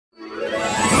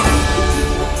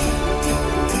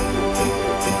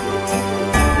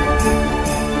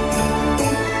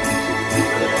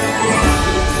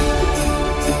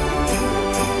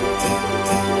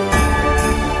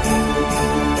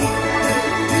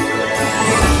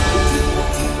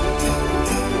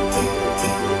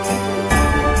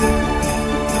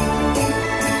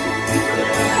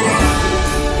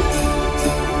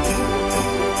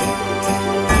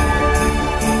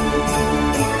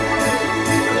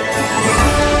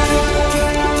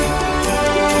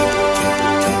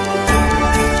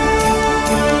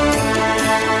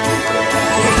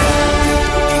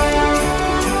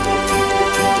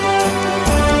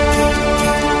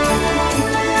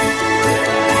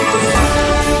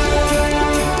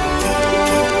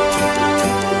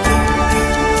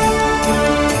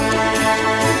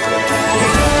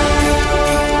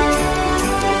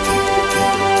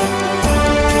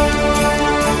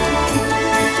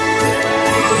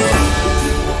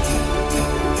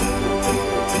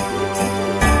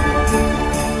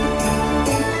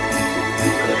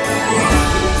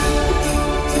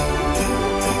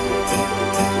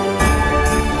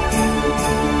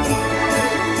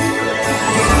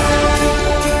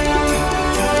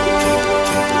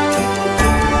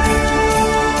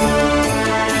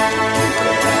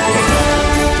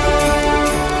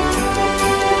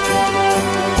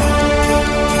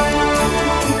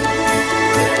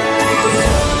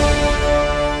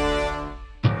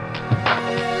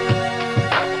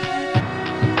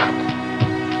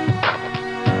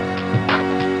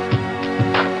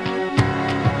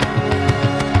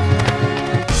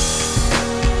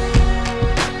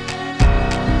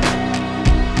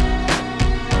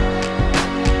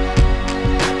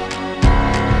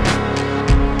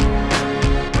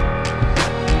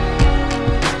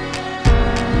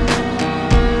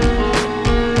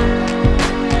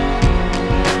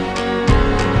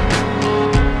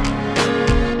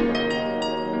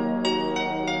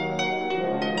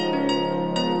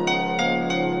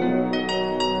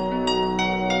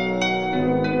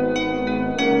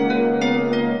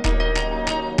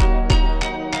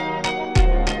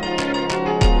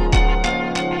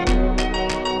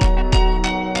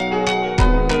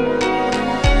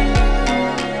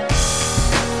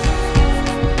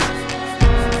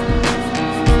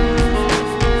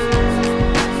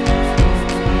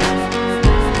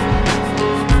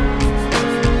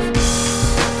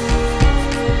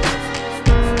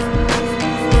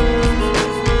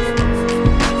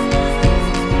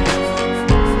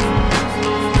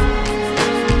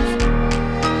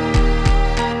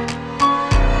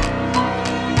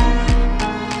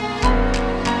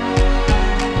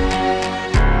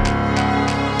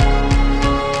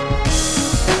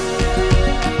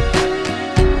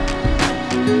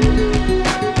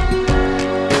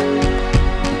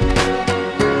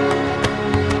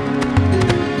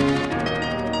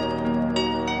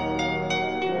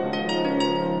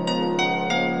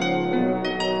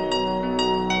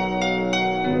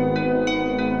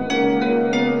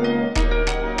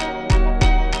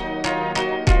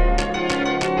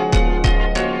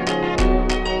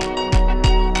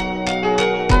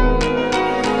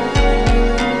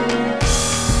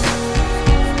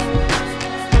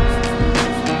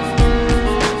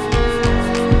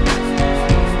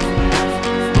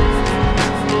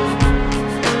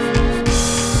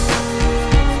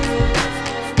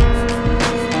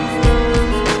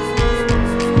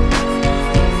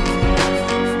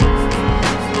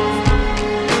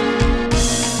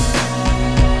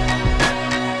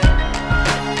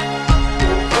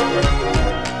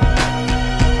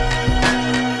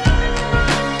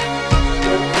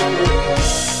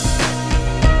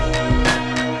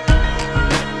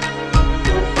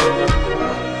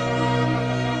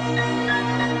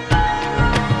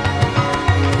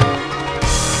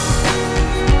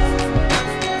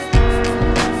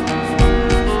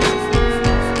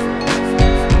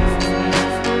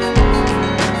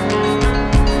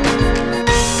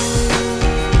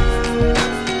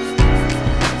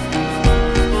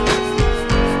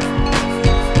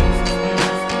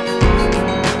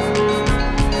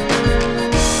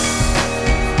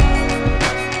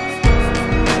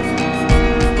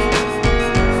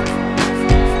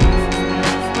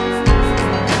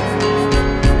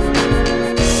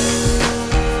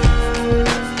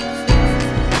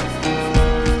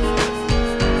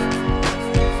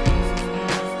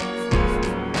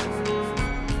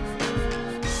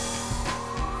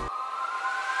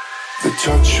The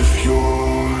touch of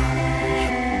yours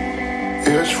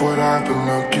is what I've been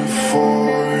looking for.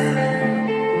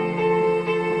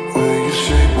 When you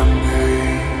say my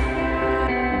name,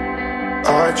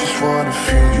 I just wanna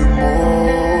feel you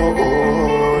more.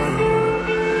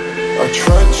 I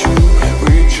tried to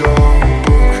read your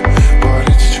book, but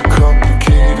it's too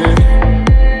complicated,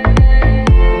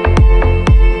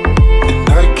 and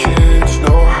I can't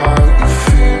know how you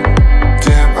feel.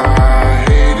 Damn, I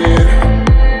hate it.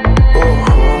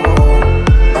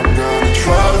 I'm gonna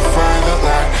try to find the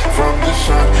light from the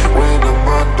sun when I'm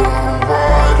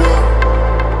underwater.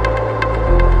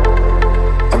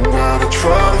 I'm gonna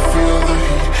try to feel the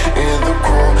heat in the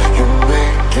cold. You're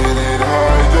making it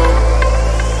harder.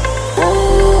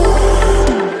 Oh,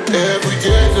 every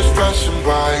day that's passing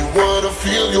by, wanna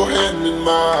feel your hand in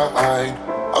mine.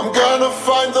 I'm gonna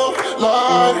find the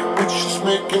light, which is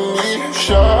making me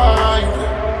shine.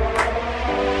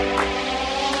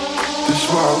 This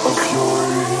smile of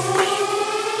yours,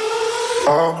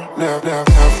 I'll never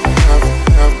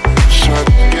shut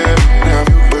again,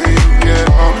 never wait again.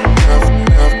 I'll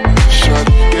never shut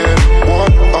again.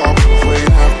 What I'll wait,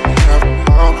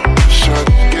 I'll shut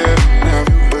again,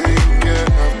 never wait again.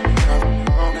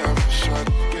 I'll never shut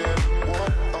again.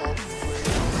 What I'll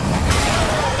wait.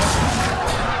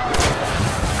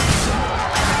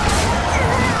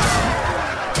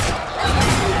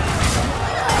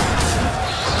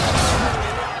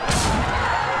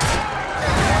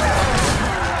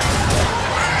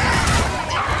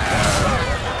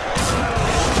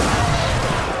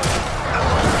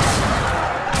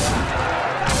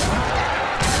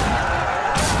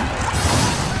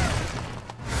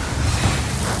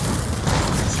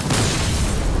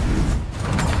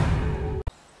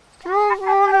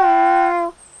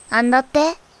 なんだって？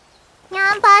ニ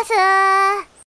ャンパスー。